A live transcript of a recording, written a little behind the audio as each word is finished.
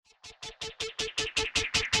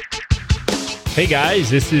Hey guys,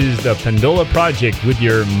 this is the Pendola Project with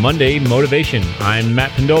your Monday motivation. I'm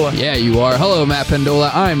Matt Pendola. Yeah, you are. Hello, Matt Pendola.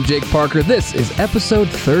 I'm Jake Parker. This is episode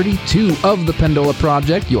 32 of the Pendola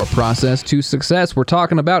Project, your process to success. We're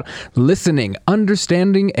talking about listening,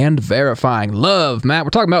 understanding, and verifying. Love, Matt.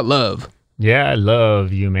 We're talking about love. Yeah, I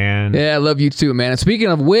love you, man. Yeah, I love you too, man. And speaking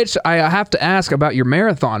of which, I have to ask about your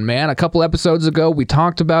marathon, man. A couple episodes ago, we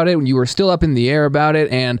talked about it when you were still up in the air about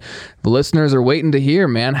it, and the listeners are waiting to hear,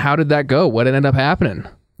 man. How did that go? What ended up happening?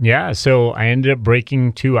 Yeah, so I ended up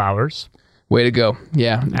breaking 2 hours. Way to go.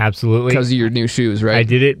 Yeah. Absolutely. Because of your new shoes, right? I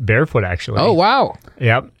did it barefoot, actually. Oh, wow.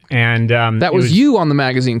 Yep. And that was you on the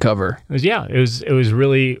magazine cover. It was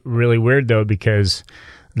really, really weird, though, because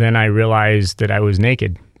then I realized that I was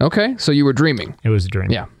naked. Okay, so you were dreaming. It was a dream.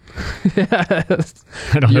 Yeah.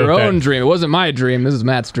 Your own dream. It wasn't my dream. This is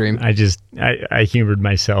Matt's dream. I humored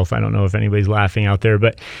myself. I don't know if anybody's laughing out there,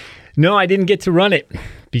 but no, I didn't get to run it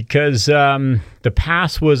because the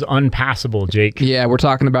pass was unpassable, Jake. Yeah, we're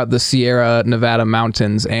talking about the Sierra Nevada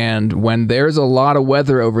mountains, and when there's a lot of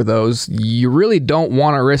weather over those, you really don't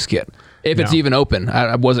want to risk it. If it's even open.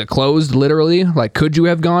 Was it closed, literally? Like, could you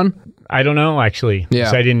have gone? I don't know, actually. Yeah.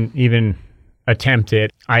 So I didn't even attempt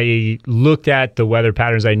it. I looked at the weather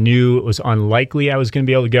patterns. I knew it was unlikely I was going to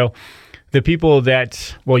be able to go. The people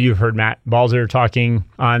that, well, you've heard Matt Balzer talking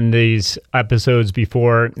on these episodes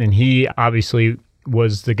before, and he obviously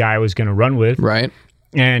was the guy I was going to run with. Right.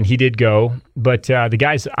 And he did go. But the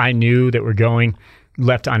guys I knew that were going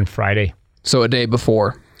left on Friday. So a day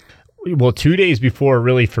before. Well, 2 days before,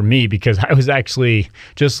 really, for me, because I was actually,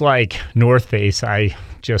 just like North Face, I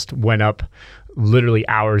just went up literally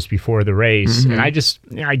hours before the race. Mm-hmm.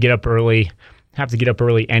 And I get up early, have to get up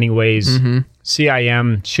early anyways. Mm-hmm.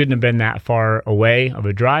 CIM shouldn't have been that far away of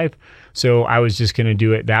a drive. So I was just going to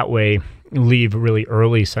do it that way, leave really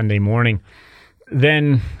early Sunday morning.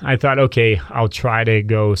 Then I thought, okay, I'll try to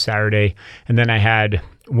go Saturday. And then I had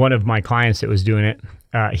one of my clients that was doing it.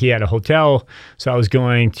 He had a hotel, so I was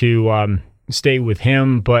going to stay with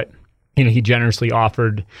him, but he generously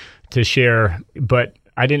offered to share, but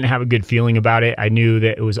I didn't have a good feeling about it. I knew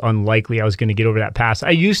that it was unlikely I was going to get over that pass. I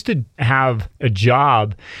used to have a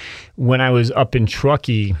job when I was up in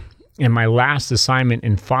Truckee in my last assignment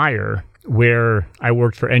in fire, where I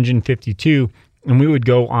worked for Engine 52, and we would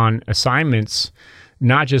go on assignments,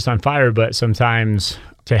 not just on fire, but sometimes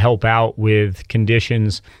to help out with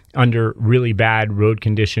conditions under really bad road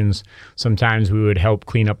conditions. Sometimes we would help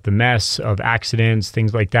clean up the mess of accidents,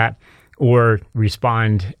 things like that, or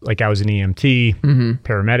respond, like I was an EMT,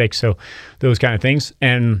 paramedic, so those kind of things.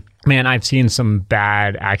 And man, I've seen some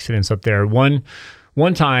bad accidents up there. One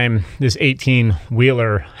time, this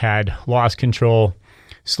 18-wheeler had lost control,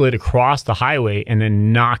 slid across the highway, and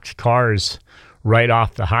then knocked cars right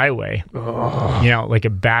off the highway. Oh. Like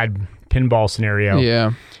a bad pinball scenario.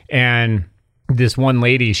 Yeah. And this one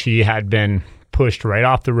lady, she had been pushed right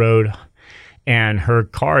off the road, and her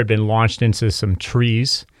car had been launched into some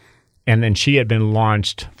trees, and then she had been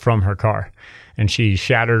launched from her car, and she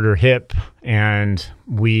shattered her hip, and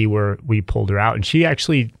we pulled her out, and she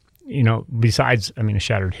actually, besides, a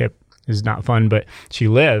shattered hip is not fun, but she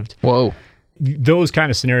lived. Whoa. Those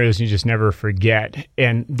kind of scenarios you just never forget.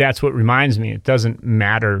 And that's what reminds me, it doesn't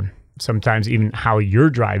matter sometimes even how you're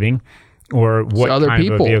driving or what kind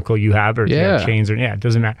of a vehicle you have, or chains, or it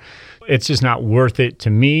doesn't matter. It's just not worth it to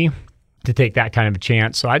me to take that kind of a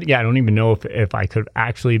chance. So I don't even know if I could have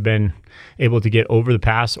actually been able to get over the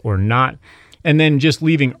pass or not. And then just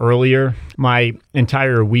leaving earlier, my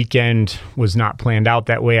entire weekend was not planned out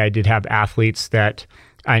that way. I did have athletes that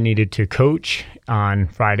I needed to coach on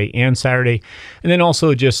Friday and Saturday. And then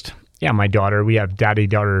also just, my daughter, we have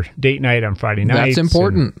daddy-daughter date night on Friday night. That's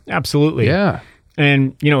important. Absolutely. Yeah.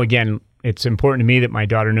 And, again, it's important to me that my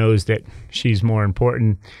daughter knows that she's more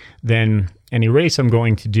important than any race I'm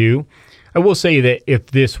going to do. I will say that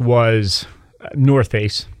if this was North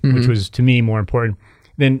Face, which was to me more important,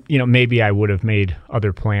 then, maybe I would have made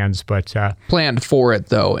other plans, but... planned for it,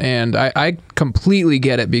 though. And I completely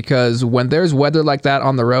get it, because when there's weather like that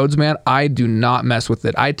on the roads, man, I do not mess with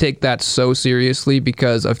it. I take that so seriously,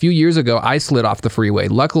 because a few years ago, I slid off the freeway.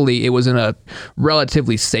 Luckily, it was in a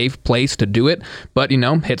relatively safe place to do it, but,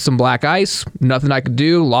 hit some black ice, nothing I could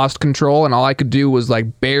do, lost control, and all I could do was,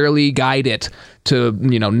 barely guide it to,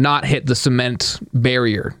 not hit the cement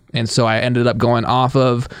barrier. And so I ended up going off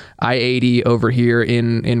of I-80 over here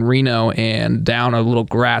in Reno and down a little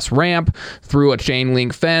grass ramp, through a chain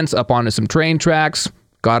link fence, up onto some train tracks,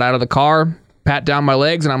 got out of the car, pat down my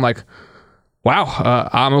legs, and I'm like, wow,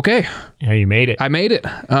 I'm okay. Yeah, you made it. I made it.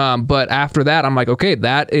 But after that, I'm like, okay,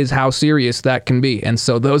 that is how serious that can be. And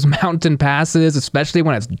so those mountain passes, especially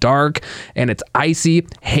when it's dark and it's icy,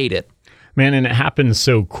 hate it. Man, and it happens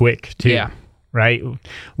so quick too. Yeah. Right?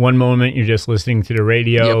 One moment you're just listening to the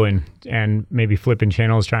radio and maybe flipping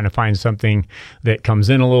channels trying to find something that comes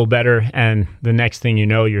in a little better, and the next thing you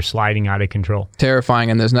know, you're sliding out of control. Terrifying,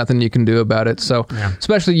 and there's nothing you can do about it. So,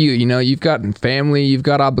 especially you've got family, you've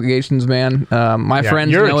got obligations, man. My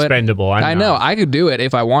friends know it. You're expendable. I know. I could do it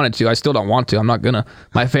if I wanted to. I still don't want to. I'm not gonna.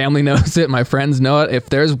 My family knows it. My friends know it. If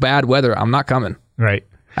there's bad weather, I'm not coming. Right.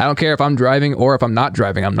 I don't care if I'm driving or if I'm not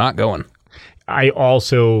driving. I'm not going. I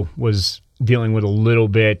also was dealing with a little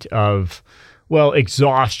bit of,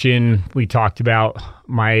 exhaustion. We talked about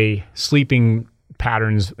my sleeping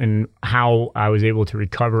patterns and how I was able to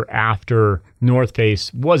recover after North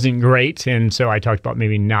Face wasn't great. And so I talked about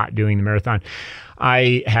maybe not doing the marathon.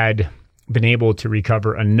 I had been able to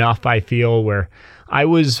recover enough, I feel, where I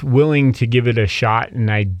was willing to give it a shot, and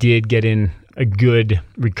I did get in a good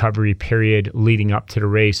recovery period leading up to the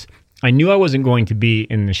race. I knew I wasn't going to be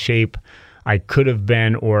in the shape I could have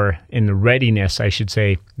been, or in the readiness, I should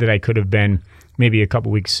say, that I could have been maybe a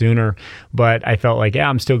couple weeks sooner. But I felt like,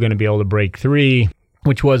 I'm still going to be able to break 3,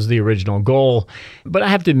 which was the original goal. But I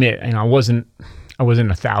have to admit, I wasn't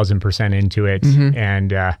 1,000% into it.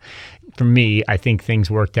 And for me, I think things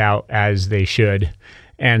worked out as they should.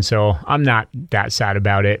 And so I'm not that sad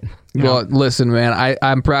about it. Well, listen, man,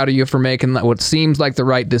 I'm proud of you for making what seems like the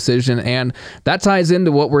right decision. And that ties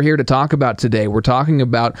into what we're here to talk about today. We're talking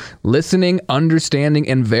about listening, understanding,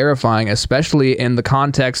 and verifying, especially in the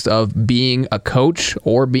context of being a coach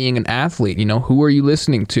or being an athlete. Who are you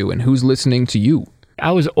listening to and who's listening to you?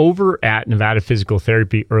 I was over at Nevada Physical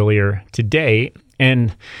Therapy earlier today,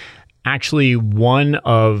 and actually, one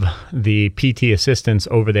of the PT assistants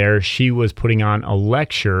over there, she was putting on a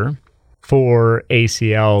lecture for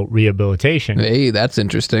ACL rehabilitation. Hey, that's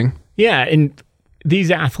interesting. Yeah, and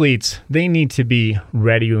these athletes, they need to be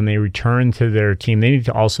ready when they return to their team. They need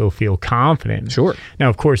to also feel confident. Sure. Now,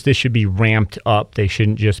 of course, this should be ramped up. They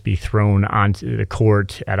shouldn't just be thrown onto the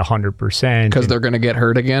court at 100%. Because they're going to get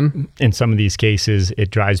hurt again? In some of these cases,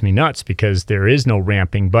 it drives me nuts because there is no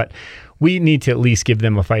ramping. But we need to at least give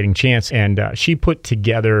them a fighting chance. And she put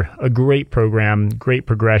together a great program, great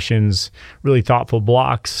progressions, really thoughtful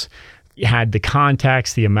blocks. You had the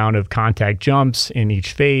contacts, the amount of contact jumps in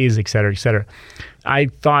each phase, et cetera, et cetera. I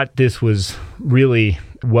thought this was really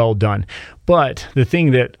well done. But the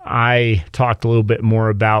thing that I talked a little bit more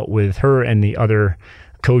about with her and the other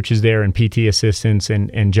coaches there and PT assistants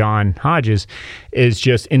and John Hodges is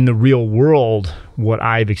just in the real world what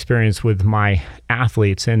I've experienced with my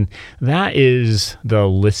athletes. And that is the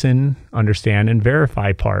listen, understand, and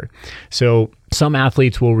verify part. So some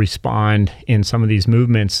athletes will respond in some of these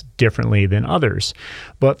movements differently than others.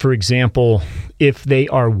 But for example, if they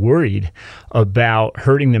are worried about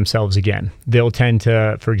hurting themselves again, they'll tend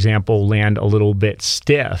to, for example, land a little bit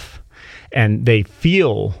stiff, and they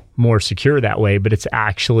feel more secure that way, but it's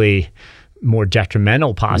actually more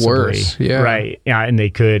detrimental possibly. Worse, yeah. Right. Yeah, and they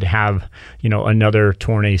could have, another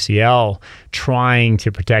torn ACL trying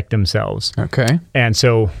to protect themselves. Okay. And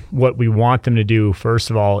so what we want them to do,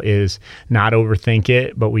 first of all, is not overthink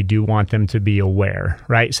it, but we do want them to be aware,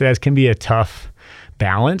 right? So that can be a tough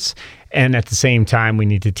balance. And at the same time, we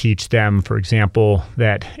need to teach them, for example,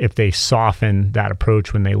 that if they soften that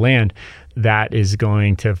approach when they land, that is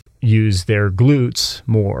going to use their glutes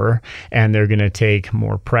more, and they're going to take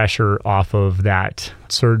more pressure off of that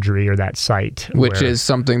surgery or that site. Which is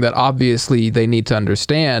something that obviously they need to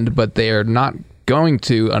understand, but they are not going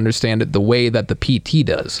to understand it the way that the PT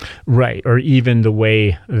does. Right. Or even the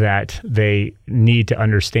way that they need to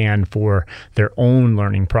understand for their own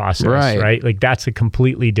learning process. Right. Like that's a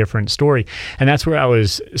completely different story. And that's where I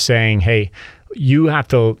was saying, hey, you have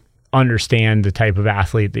to understand the type of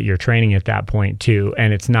athlete that you're training at that point too.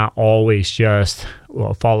 And it's not always just,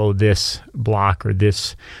 follow this block or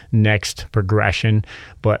this next progression,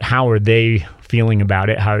 but how are they feeling about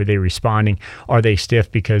it? How are they responding? Are they stiff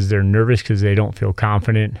because they're nervous because they don't feel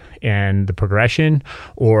confident in the progression,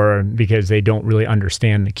 or because they don't really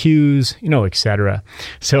understand the cues, et cetera.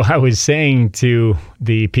 So I was saying to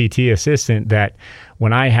the PT assistant that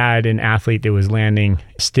when I had an athlete that was landing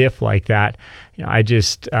stiff like that, I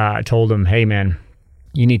just told him, hey man,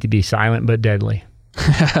 you need to be silent but deadly.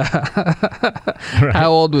 Right.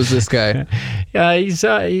 How old was this guy?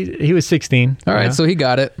 He was 16. All right, so he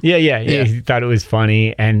got it. Yeah. He thought it was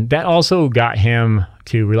funny, and that also got him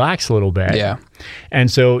to relax a little bit. Yeah. And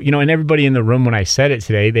so, and everybody in the room, when I said it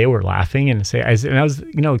today, they were laughing and that was,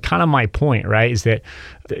 kind of my point, right? Is that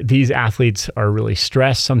these athletes are really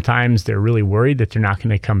stressed. Sometimes they're really worried that they're not going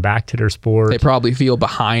to come back to their sport. They probably feel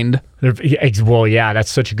behind. Well, yeah, that's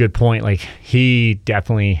such a good point. Like, he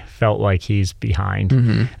definitely felt like he's behind.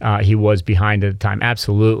 He was behind at the time.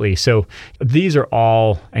 Absolutely. So these are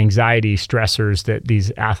all anxiety stressors that these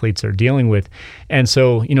athletes are dealing with. And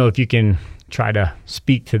so, if you can try to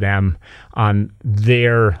speak to them on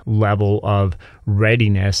their level of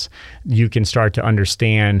readiness, you can start to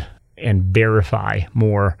understand and verify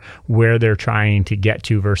more where they're trying to get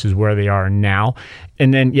to versus where they are now.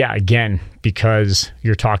 And then, again, because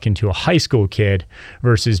you're talking to a high school kid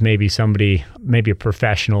versus maybe a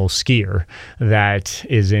professional skier that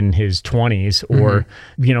is in his 20s or,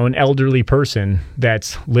 an elderly person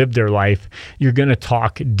that's lived their life, you're going to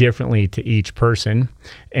talk differently to each person,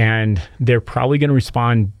 and they're probably going to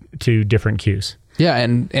respond to different cues. Yeah,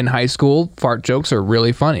 and in high school, fart jokes are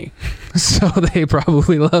really funny. So they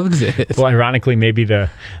probably loved it. Well, ironically, maybe the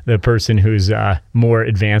person who's more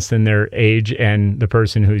advanced in their age and the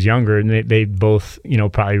person who's younger, and they both,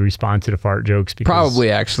 probably respond to the fart jokes.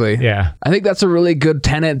 Probably, actually. Yeah. I think that's a really good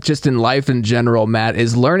tenet just in life in general, Matt,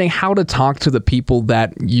 is learning how to talk to the people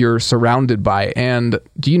that you're surrounded by. And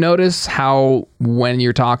do you notice how when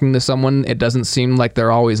you're talking to someone, it doesn't seem like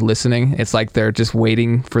they're always listening? It's like they're just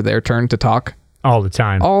waiting for their turn to talk. All the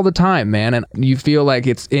time. All the time, man. And you feel like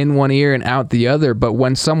it's in one ear and out the other. But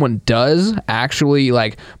when someone does actually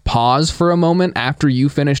pause for a moment after you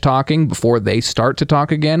finish talking before they start to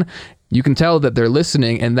talk again, you can tell that they're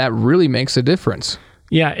listening, and that really makes a difference.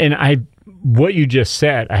 Yeah. And what you just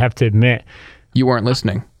said, I have to admit, you weren't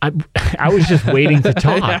listening. I was just waiting to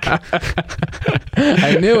talk.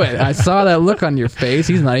 I knew it. I saw that look on your face.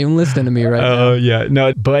 He's not even listening to me right now. Oh, yeah.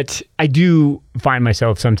 No, but I do find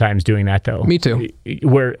myself sometimes doing that, though. Me too.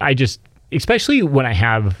 Where especially when I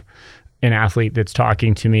have an athlete that's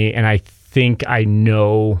talking to me and I think I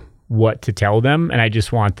know what to tell them, and I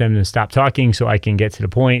just want them to stop talking so I can get to the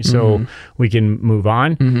point so we can move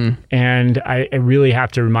on. And I really have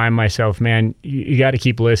to remind myself, man, you got to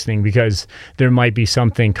keep listening, because there might be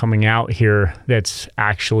something coming out here that's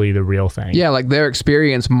actually the real thing. Yeah, their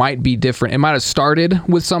experience might be different. It might have started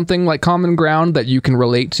with something like common ground that you can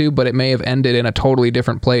relate to, but it may have ended in a totally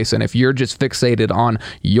different place. And if you're just fixated on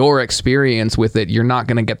your experience with it, you're not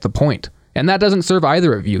going to get the point. And that doesn't serve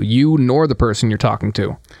either of you nor the person you're talking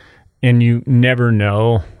to. And you never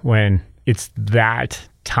know when it's that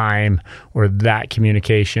time or that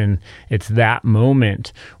communication, it's that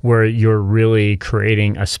moment where you're really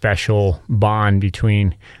creating a special bond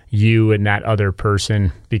between you and that other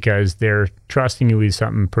person, because they're trusting you with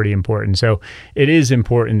something pretty important. So it is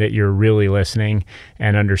important that you're really listening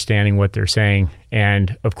and understanding what they're saying,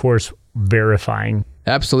 and of course, verifying.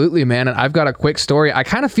 Absolutely, man. And I've got a quick story. I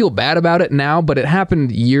kind of feel bad about it now, but it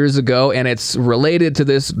happened years ago, and it's related to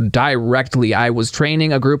this directly. I was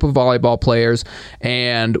training a group of volleyball players,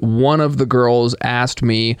 and one of the girls asked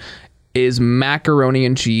me, "Is macaroni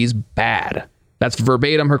and cheese bad?" That's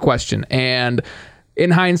verbatim her question. And in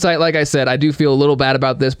hindsight, like I said, I do feel a little bad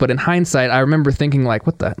about this, but in hindsight, I remember thinking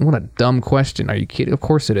what a dumb question. Are you kidding? Of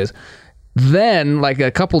course it is. Then, a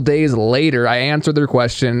couple days later, I answered their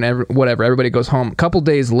question, whatever, everybody goes home. A couple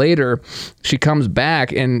days later, she comes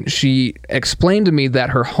back and she explained to me that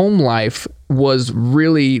her home life was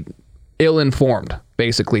really ill-informed,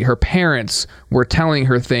 basically. Her parents were telling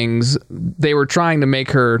her things. They were trying to make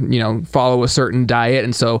her, follow a certain diet.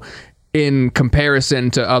 And so in comparison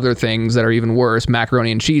to other things that are even worse,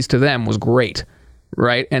 macaroni and cheese to them was great,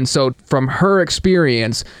 right? And so from her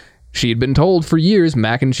experience, she had been told for years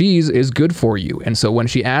mac and cheese is good for you. And so when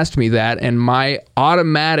she asked me that, and my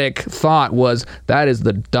automatic thought was, that is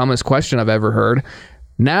the dumbest question I've ever heard.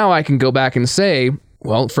 Now I can go back and say,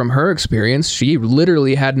 well, from her experience, she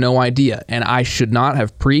literally had no idea. And I should not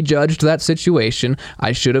have prejudged that situation.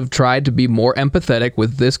 I should have tried to be more empathetic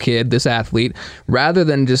with this kid, this athlete, rather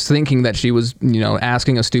than just thinking that she was,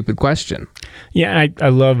 asking a stupid question. Yeah, I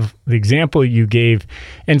love the example you gave.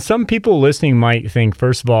 And some people listening might think,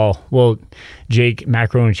 first of all, well, Jake,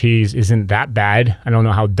 macaroni and cheese isn't that bad. I don't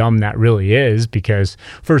know how dumb that really is, because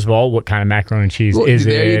first of all, what kind of macaroni and cheese is it?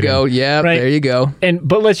 There you go. Yeah, right? There you go.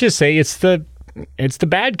 But let's just say it's the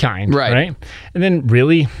bad kind, right? And then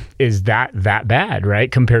really, is that bad, right?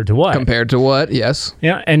 Compared to what? Compared to what, yes.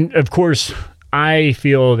 Yeah, and of course, I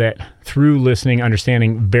feel that through listening,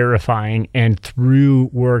 understanding, verifying, and through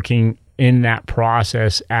working in that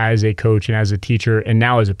process as a coach and as a teacher and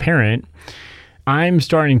now as a parent, I'm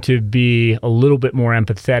starting to be a little bit more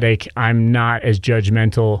empathetic. I'm not as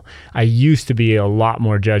judgmental. I used to be a lot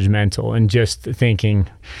more judgmental and just thinking,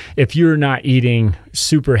 if you're not eating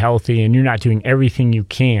super healthy and you're not doing everything you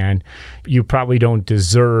can, you probably don't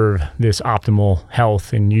deserve this optimal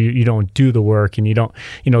health, and you don't do the work, and you don't,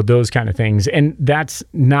 those kind of things. And that's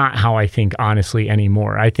not how I think, honestly,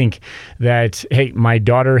 anymore. I think that, hey, my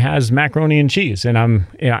daughter has macaroni and cheese, and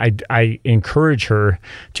I encourage her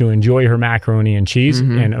to enjoy her macaroni and cheese.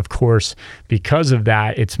 And of course, because of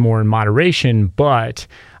that, it's more in moderation, but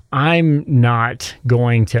I'm not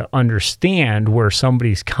going to understand where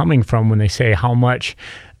somebody's coming from when they say how much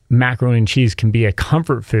macaroni and cheese can be a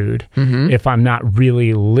comfort food if I'm not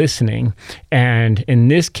really listening. And in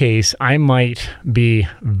this case, I might be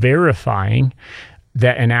verifying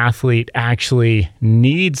that an athlete actually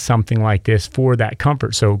needs something like this for that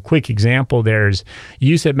comfort. So quick example,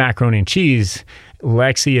 you said macaroni and cheese.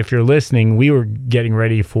 Lexi, if you're listening, we were getting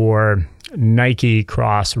ready for Nike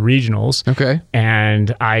Cross Regionals. Okay.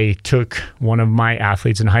 And I took one of my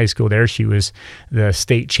athletes in high school there. She was the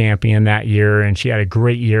state champion that year, and she had a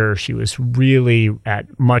great year. She was really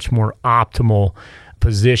at much more optimal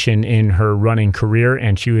position in her running career,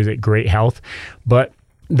 and she was at great health. But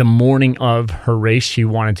the morning of her race, she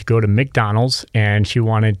wanted to go to McDonald's, and she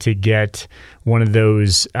wanted to get one of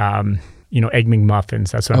those, Egg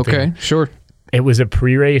McMuffins. That's what I'm thinking. Okay, sure. It was a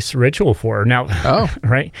pre-race ritual for her. Now,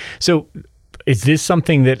 right? So is this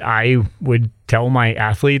something that I would tell my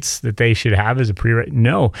athletes that they should have as a pre-race?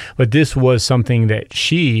 No, but this was something that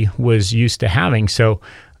she was used to having. So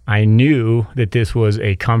I knew that this was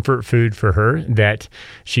a comfort food for her, that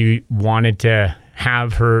she wanted to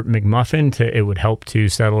have her McMuffin. It would help to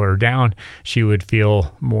settle her down. She would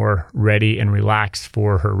feel more ready and relaxed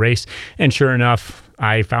for her race. And sure enough,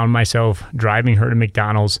 I found myself driving her to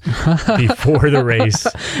McDonald's before the race.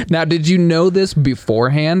 Now, did you know this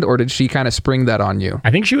beforehand, or did she kind of spring that on you? I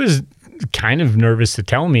think she was kind of nervous to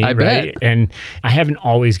tell me, I right? bet. And I haven't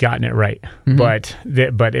always gotten it right, but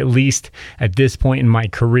at least at this point in my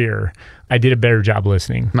career, I did a better job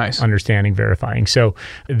listening, understanding, verifying. So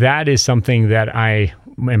that is something that I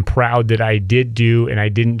am proud that I did do, and I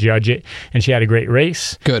didn't judge it. And she had a great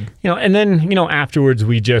race. Good. And then, afterwards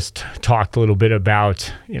we just talked a little bit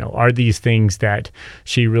about, are these things that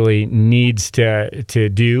she really needs to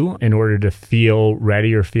do in order to feel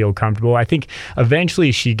ready or feel comfortable. I think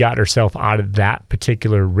eventually she got herself out of that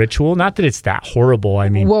particular ritual. Not that it's that horrible. I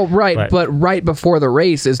mean, well, right. But right before the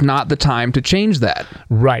race is not the time to change that.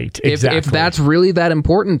 Right. Exactly. If that's really that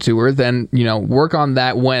important to her, then, work on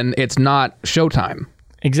that when it's not showtime.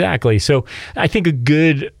 Exactly. So I think a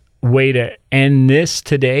good way to end this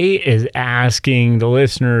today is asking the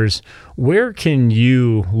listeners, where can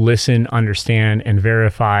you listen, understand, and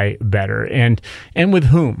verify better? And with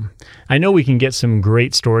whom? I know we can get some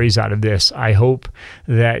great stories out of this. I hope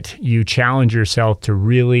that you challenge yourself to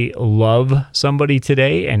really love somebody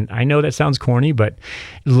today. And I know that sounds corny, but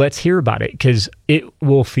let's hear about it, because it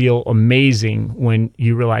will feel amazing when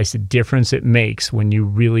you realize the difference it makes when you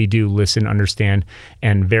really do listen, understand,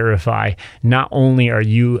 and verify. Not only are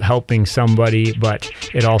you helping somebody, but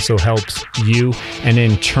it also helps you. And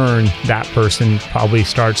in turn, that person probably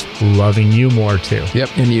starts loving you more too. Yep.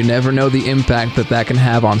 And you never know the impact that can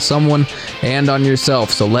have on someone and on yourself.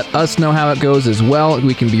 So let us know how it goes as well.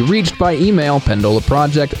 We can be reached by email,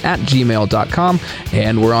 pendolaproject@gmail.com,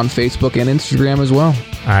 and we're on Facebook and Instagram as well.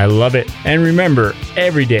 I love it. And remember,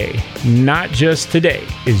 every day, not just today,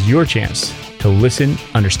 is your chance to listen,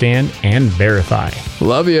 understand, and verify.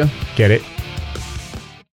 Love you. Get it?